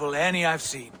rival any I've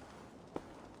seen.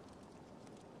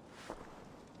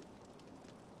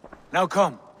 Now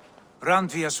come.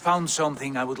 Randvi has found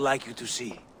something I would like you to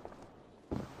see.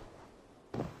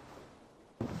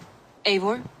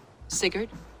 Eivor, Sigurd,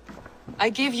 I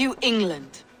give you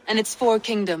England and its 4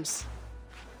 kingdoms.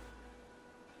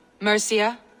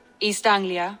 Mercia, East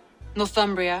Anglia,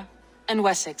 Northumbria, and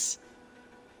Wessex.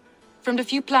 From the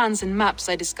few plans and maps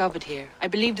I discovered here, I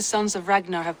believe the Sons of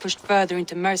Ragnar have pushed further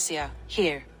into Mercia,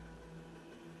 here.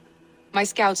 My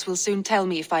scouts will soon tell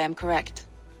me if I am correct.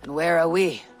 And where are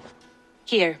we?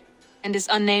 Here, in this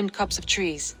unnamed copse of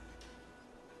trees.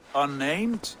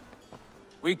 Unnamed?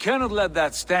 We cannot let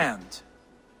that stand.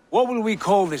 What will we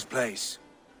call this place?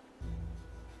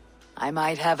 I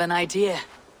might have an idea.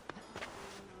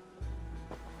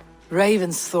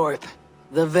 Ravensthorpe,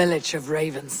 the village of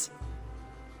ravens.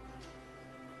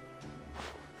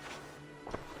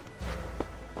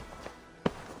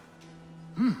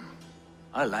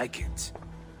 I like it.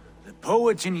 The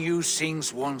poet in you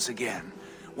sings once again.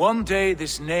 One day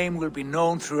this name will be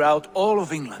known throughout all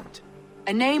of England.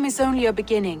 A name is only a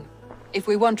beginning. If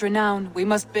we want renown, we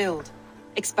must build.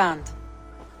 Expand.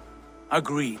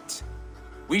 Agreed.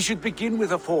 We should begin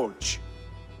with a forge.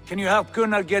 Can you help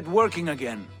Gunnar get working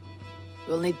again?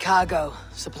 We'll need cargo,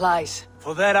 supplies.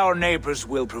 For that our neighbors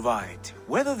will provide,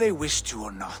 whether they wish to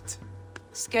or not.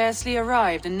 Scarcely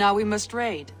arrived, and now we must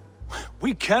raid.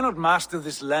 We cannot master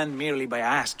this land merely by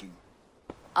asking.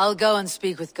 I'll go and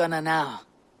speak with Gunnar now.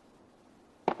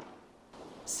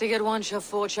 Sigurd wants your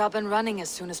forge up and running as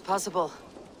soon as possible.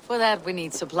 For that, we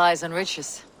need supplies and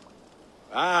riches.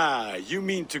 Ah, you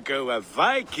mean to go a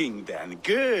Viking then?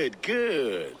 Good,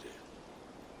 good.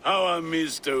 How I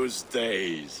miss those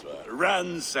days.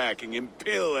 Ransacking and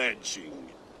pillaging.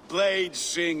 Blade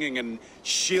singing and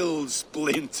shield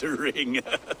splintering.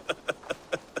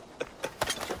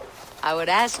 I would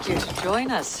ask you to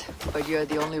join us, but you're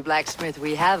the only blacksmith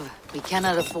we have. We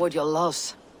cannot afford your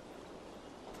loss.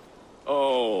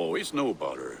 Oh, it's no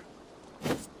bother.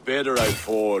 Better I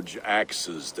forge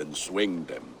axes than swing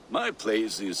them. My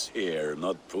place is here,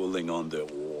 not pulling on the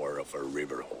oar of a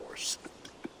river horse.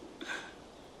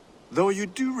 Though you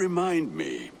do remind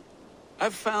me,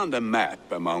 I've found a map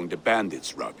among the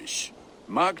bandits' rubbish,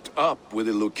 marked up with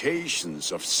the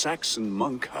locations of Saxon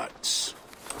monk huts.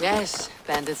 Yes,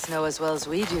 bandits know as well as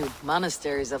we do.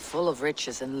 Monasteries are full of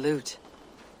riches and loot.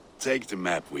 Take the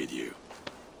map with you,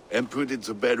 and put it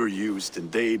to better use than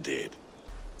they did.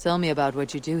 Tell me about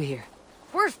what you do here.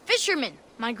 We're fishermen,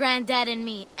 my granddad and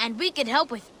me, and we can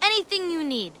help with anything you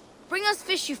need. Bring us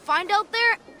fish you find out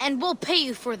there, and we'll pay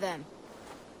you for them.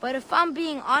 But if I'm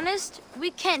being honest, we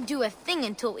can't do a thing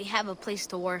until we have a place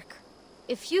to work.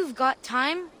 If you've got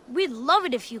time, we'd love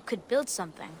it if you could build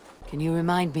something. Can you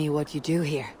remind me what you do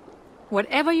here?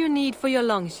 Whatever you need for your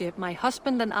longship, my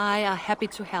husband and I are happy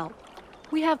to help.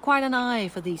 We have quite an eye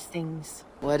for these things.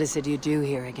 What is it you do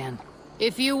here again?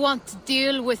 If you want to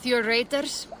deal with your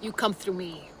raiders, you come through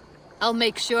me. I'll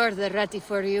make sure they're ready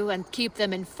for you and keep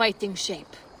them in fighting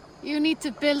shape. You need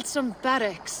to build some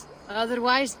barracks.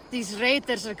 Otherwise, these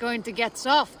raiders are going to get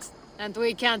soft, and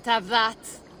we can't have that.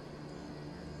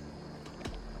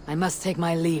 I must take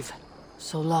my leave.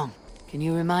 So long. Can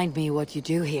you remind me what you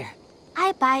do here?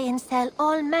 I buy and sell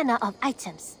all manner of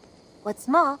items. What's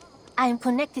more, I am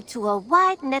connected to a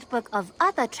wide network of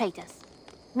other traders,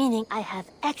 meaning I have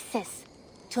access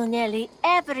to nearly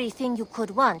everything you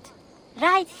could want,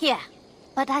 right here.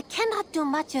 But I cannot do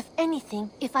much of anything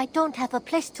if I don't have a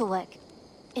place to work.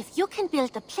 If you can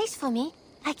build a place for me,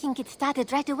 I can get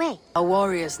started right away. Our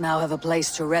warriors now have a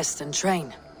place to rest and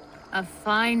train. A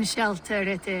fine shelter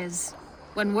it is.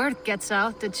 When word gets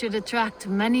out, it should attract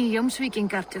many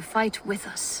Jomsvikingar to fight with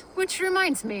us. Which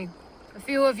reminds me, a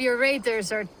few of your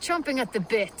raiders are chomping at the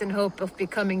bit in hope of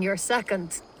becoming your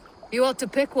second. You ought to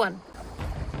pick one.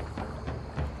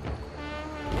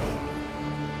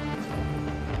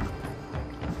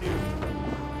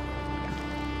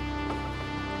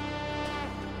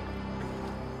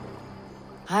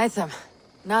 Hytham,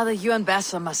 now that you and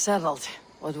Bassam are settled,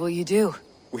 what will you do?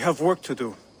 We have work to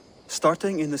do.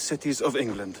 Starting in the cities of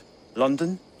England.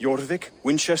 London, Jorvik,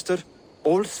 Winchester,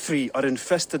 all three are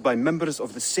infested by members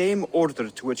of the same order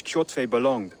to which Kjotve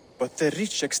belonged. But their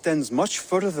reach extends much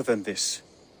further than this.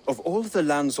 Of all the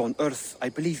lands on Earth, I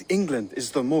believe England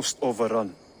is the most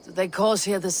overrun. Do they cause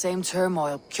here the same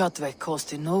turmoil Kjotve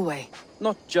caused in Norway?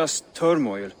 Not just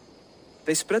turmoil.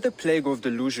 They spread a plague of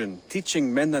delusion,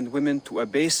 teaching men and women to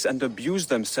abase and abuse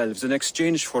themselves in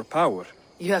exchange for power.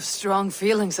 You have strong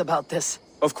feelings about this.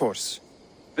 Of course.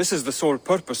 This is the sole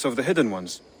purpose of the Hidden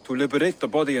Ones, to liberate the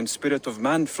body and spirit of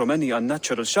man from any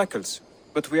unnatural shackles.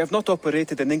 But we have not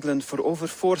operated in England for over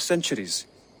 4 centuries.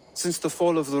 Since the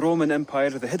fall of the Roman Empire,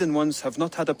 the Hidden Ones have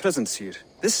not had a presence here.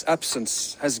 This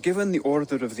absence has given the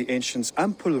Order of the Ancients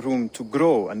ample room to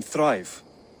grow and thrive.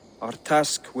 Our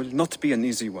task will not be an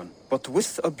easy one, but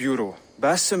with a bureau,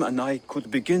 Basim and I could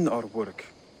begin our work.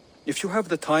 If you have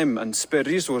the time and spare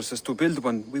resources to build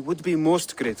one, we would be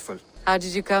most grateful. How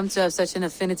did you come to have such an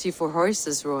affinity for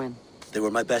horses, Rowan? They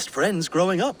were my best friends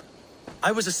growing up.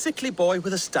 I was a sickly boy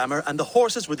with a stammer, and the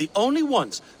horses were the only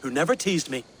ones who never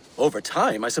teased me. Over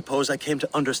time, I suppose I came to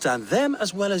understand them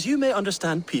as well as you may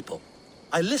understand people.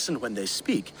 I listen when they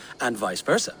speak, and vice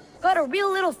versa. Got a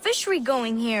real little fishery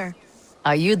going here.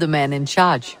 Are you the man in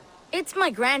charge? It's my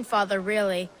grandfather,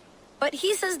 really. But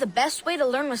he says the best way to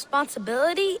learn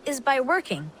responsibility is by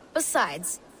working.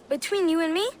 Besides, between you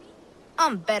and me,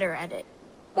 I'm better at it.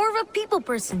 More of a people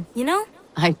person, you know?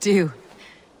 I do.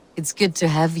 It's good to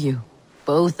have you.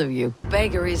 Both of you.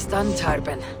 Bakery is done,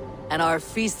 Tarben. And our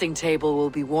feasting table will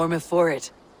be warmer for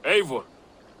it. Eivor,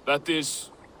 that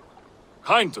is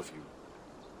kind of you.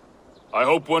 I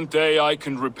hope one day I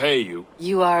can repay you.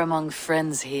 You are among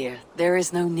friends here. There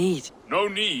is no need. No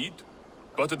need,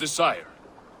 but a desire.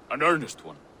 An earnest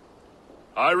one.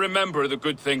 I remember the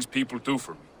good things people do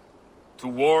for me. To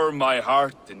warm my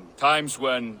heart in times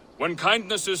when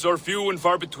kindnesses are few and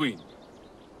far between.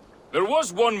 There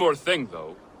was one more thing,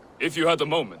 though, if you had a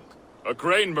moment. A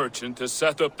grain merchant has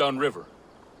set up downriver.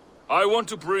 I want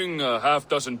to bring a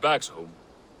half-dozen bags home,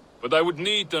 but I would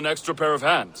need an extra pair of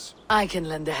hands. I can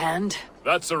lend a hand.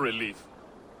 That's a relief.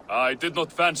 I did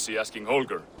not fancy asking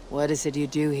Holger. What is it you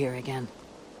do here again?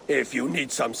 If you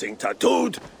need something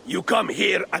tattooed, you come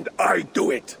here and I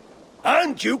do it.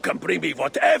 And you can bring me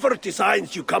whatever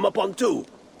designs you come upon too.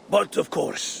 But of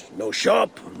course, no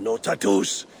shop, no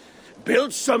tattoos.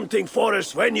 Build something for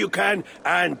us when you can,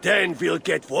 and then we'll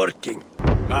get working.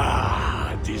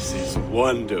 Ah, this is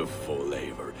wonderful,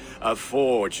 Eivor. A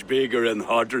forge bigger and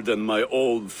harder than my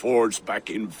old forge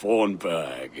back in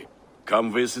Fornburg.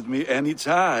 Come visit me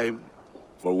anytime.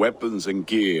 For weapons and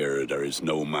gear, there is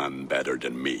no man better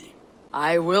than me.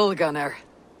 I will, Gunnar.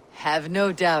 Have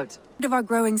no doubt. Of our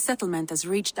growing settlement has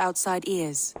reached outside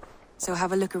ears, so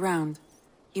have a look around.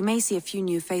 You may see a few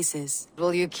new faces.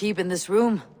 Will you keep in this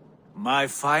room? My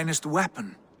finest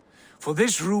weapon. For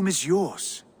this room is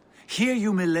yours. Here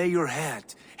you may lay your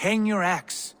head, hang your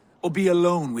axe, or be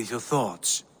alone with your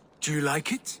thoughts. Do you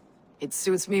like it? It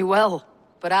suits me well,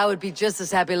 but I would be just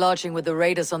as happy lodging with the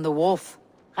raiders on the wharf.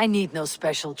 I need no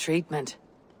special treatment.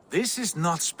 This is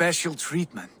not special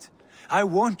treatment. I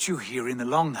want you here in the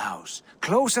Longhouse,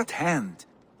 close at hand.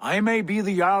 I may be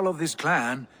the Jarl of this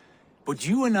clan, but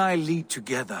you and I lead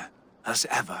together, as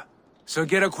ever. So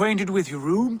get acquainted with your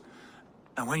room,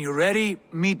 and when you're ready,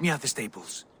 meet me at the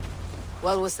stables.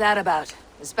 What was that about?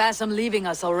 Is Basim leaving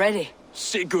us already?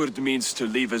 Sigurd means to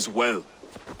leave as well.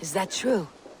 Is that true?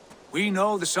 We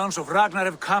know the sons of Ragnar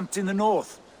have camped in the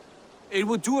north. It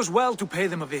would do us well to pay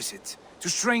them a visit, to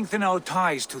strengthen our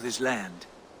ties to this land.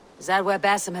 Is that where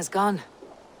Basim has gone?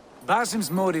 Basim's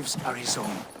motives are his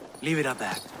own. Leave it at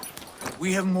that.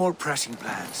 We have more pressing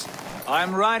plans.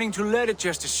 I'm riding to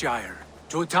Leicestershire,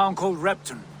 to a town called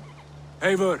Repton.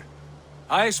 Eivor,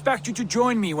 I expect you to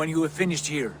join me when you have finished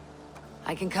here.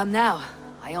 I can come now.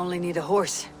 I only need a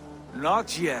horse.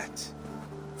 Not yet.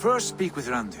 First speak with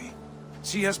Randvi.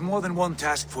 She has more than one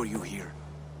task for you here.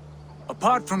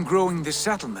 Apart from growing this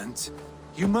settlement,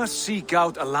 you must seek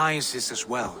out alliances as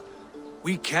well.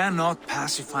 We cannot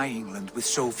pacify England with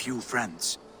so few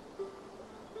friends.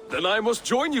 Then I must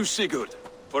join you, Sigurd,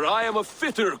 for I am a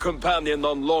fitter companion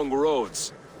on long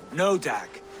roads. No, Dag.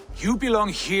 You belong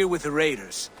here with the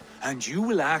raiders, and you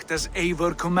will act as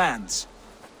Eivor commands.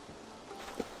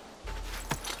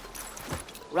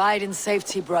 Ride in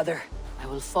safety, brother. I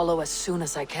will follow as soon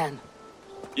as I can.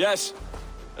 Yes,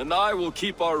 and I will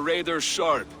keep our raiders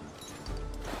sharp.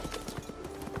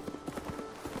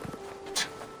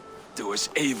 Do as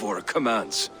Eivor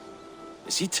commands.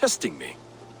 Is he testing me?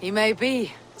 He may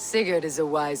be. Sigurd is a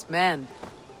wise man.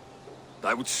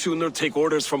 I would sooner take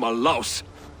orders from a louse.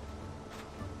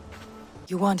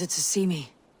 You wanted to see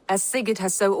me? As Sigurd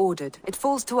has so ordered, it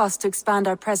falls to us to expand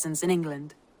our presence in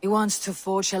England. He wants to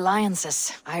forge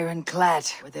alliances, ironclad,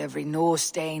 with every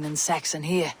Norse, Dane, and Saxon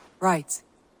here. Right.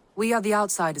 We are the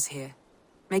outsiders here.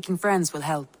 Making friends will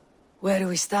help. Where do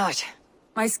we start?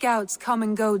 My scouts come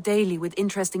and go daily with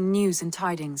interesting news and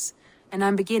tidings, and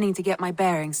I'm beginning to get my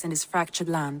bearings in this fractured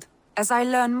land. As I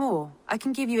learn more, I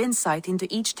can give you insight into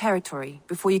each territory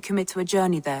before you commit to a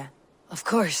journey there. Of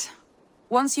course.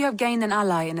 Once you have gained an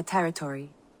ally in a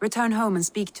territory, return home and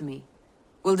speak to me.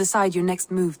 We'll decide your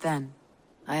next move then.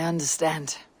 I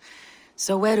understand.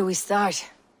 So where do we start?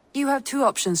 You have two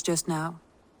options just now.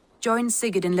 Join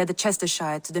Sigurd in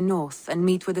Leicestershire to the north and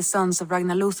meet with the sons of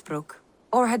Ragnar Lothbrok,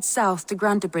 or head south to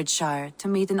Grantebridgeshire to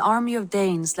meet an army of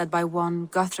Danes led by one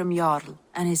Guthrum Jarl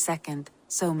and his second,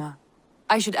 Soma.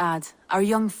 I should add, our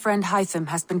young friend Hytham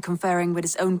has been conferring with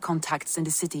his own contacts in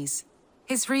the cities.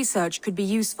 His research could be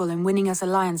useful in winning us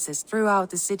alliances throughout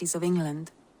the cities of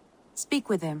England. Speak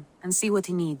with him and see what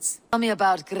he needs. Tell me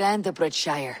about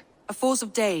Grantebridgeshire. A force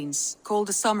of Danes, called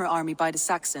the Summer Army by the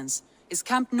Saxons, is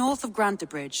camped north of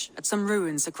Grantebridge at some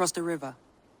ruins across the river.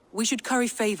 We should curry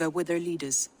favor with their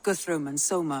leaders, Guthrum and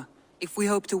Soma, if we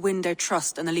hope to win their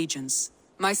trust and allegiance.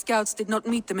 My scouts did not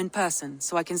meet them in person,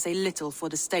 so I can say little for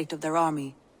the state of their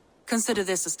army. Consider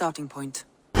this a starting point.